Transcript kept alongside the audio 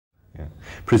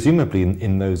Presumably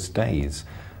in those days,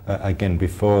 again,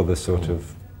 before the sort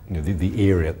of, you know, the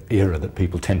era that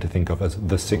people tend to think of as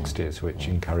the 60s, which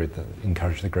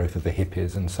encouraged the growth of the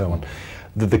hippies and so on,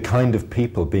 the kind of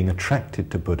people being attracted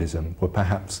to Buddhism were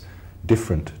perhaps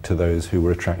different to those who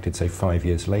were attracted, say, 5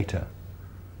 years later.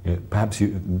 You know, perhaps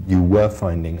you were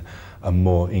finding a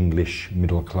more English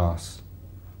middle-class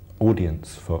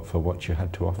audience for what you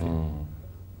had to offer.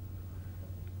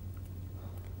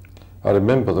 I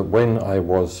remember that when I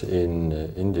was in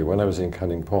India, when I was in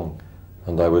Kalimpong,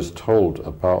 and I was told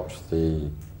about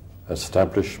the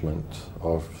establishment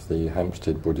of the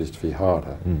Hampstead Buddhist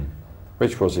Vihara,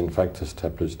 which was in fact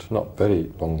established not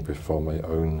very long before my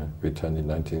own return in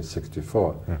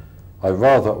 1964. I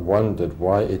rather wondered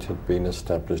why it had been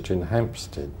established in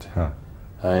Hampstead.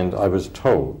 And I was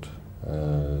told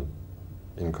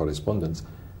in correspondence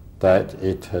that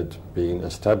it had been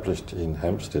established in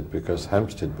Hampstead because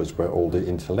Hampstead was where all the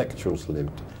intellectuals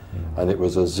lived. And it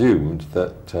was assumed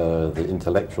that the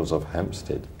intellectuals of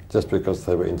Hampstead, just because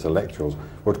they were intellectuals,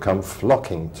 would come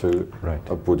flocking to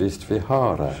a Buddhist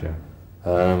Vihara.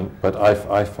 But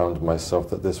I found myself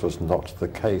that this was not the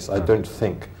case. I don't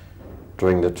think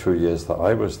during the 2 years that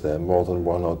I was there, more than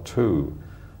one or two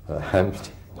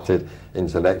Hampstead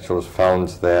intellectuals found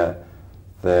their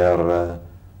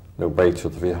way to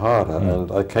the Vihara.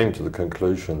 And I came to the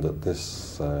conclusion that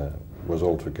this was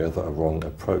altogether a wrong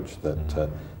approach, that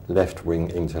left-wing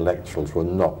intellectuals were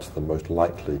not the most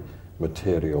likely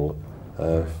material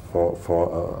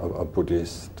for a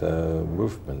Buddhist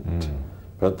movement.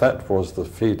 But that was the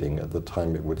feeling at the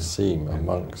time, it would seem,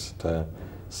 amongst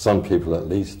some people at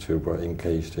least who were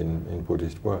engaged in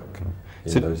Buddhist work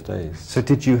in those days. So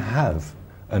did you have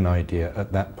an idea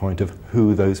at that point of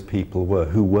who those people were?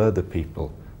 Who were the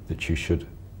people that you should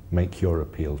make your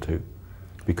appeal to?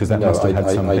 Because that must have had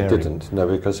some bearing. I didn't, no,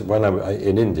 because when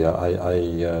in India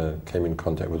I came in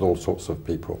contact with all sorts of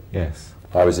people. Yes.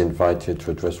 I was invited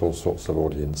to address all sorts of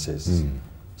audiences,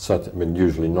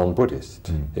 usually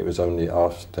non-Buddhist. It was only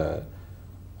after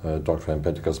Dr.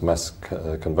 Ambedkar's mass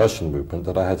conversion movement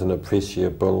that I had an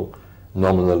appreciable,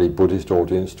 nominally Buddhist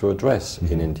audience to address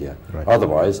in India.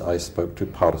 Otherwise, I spoke to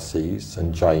Parsis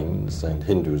and Jains and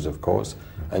Hindus, of course,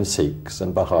 and Sikhs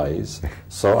and Baha'is.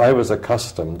 So I was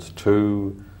accustomed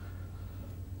to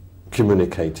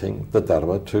communicating the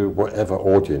Dharma to whatever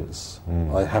audience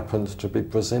I happened to be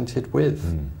presented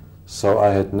with. So I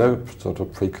had no sort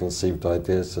of preconceived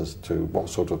ideas as to what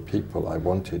sort of people I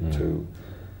wanted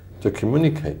to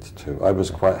communicate to. I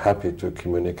was quite happy to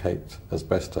communicate as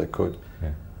best I could,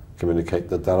 communicate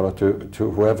the Dharma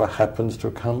to whoever happens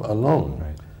to come along.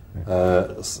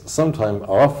 Sometime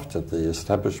after the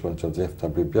establishment of the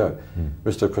FWBO,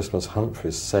 Mr. Christmas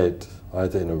Humphreys said,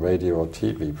 either in a radio or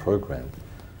TV program,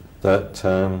 that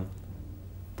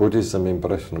Buddhism in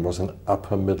Britain was an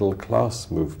upper middle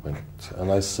class movement,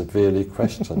 and I severely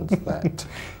questioned that.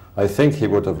 I think he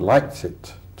would have liked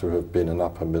it to have been an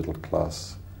upper middle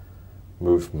class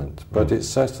movement, but it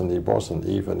certainly wasn't,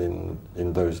 even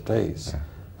in those days.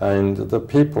 And the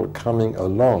people coming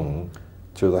along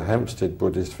to the Hampstead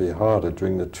Buddhist Vihara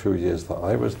during the 2 years that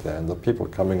I was there, and the people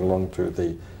coming along to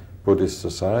the Buddhist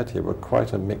Society were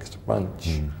quite a mixed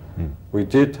bunch. We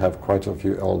did have quite a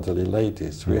few elderly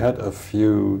ladies. We had a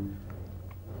few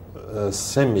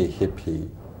semi-hippie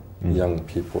young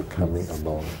people coming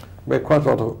along. We had quite a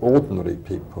lot of ordinary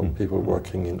people, people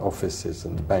working in offices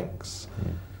and banks,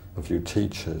 a few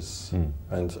teachers,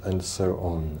 and so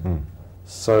on.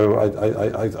 So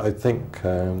I think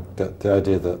that the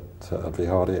idea that a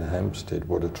Vihara in Hampstead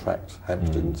would attract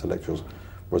Hampstead intellectuals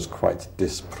was quite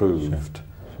disproved.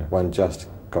 One just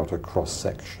got a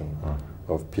cross-section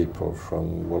of people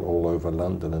from all over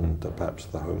London and perhaps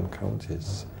the home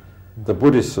counties. The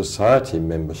Buddhist Society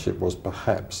membership was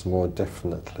perhaps more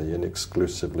definitely and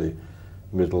exclusively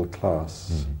middle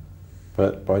class,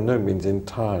 but by no means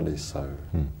entirely so.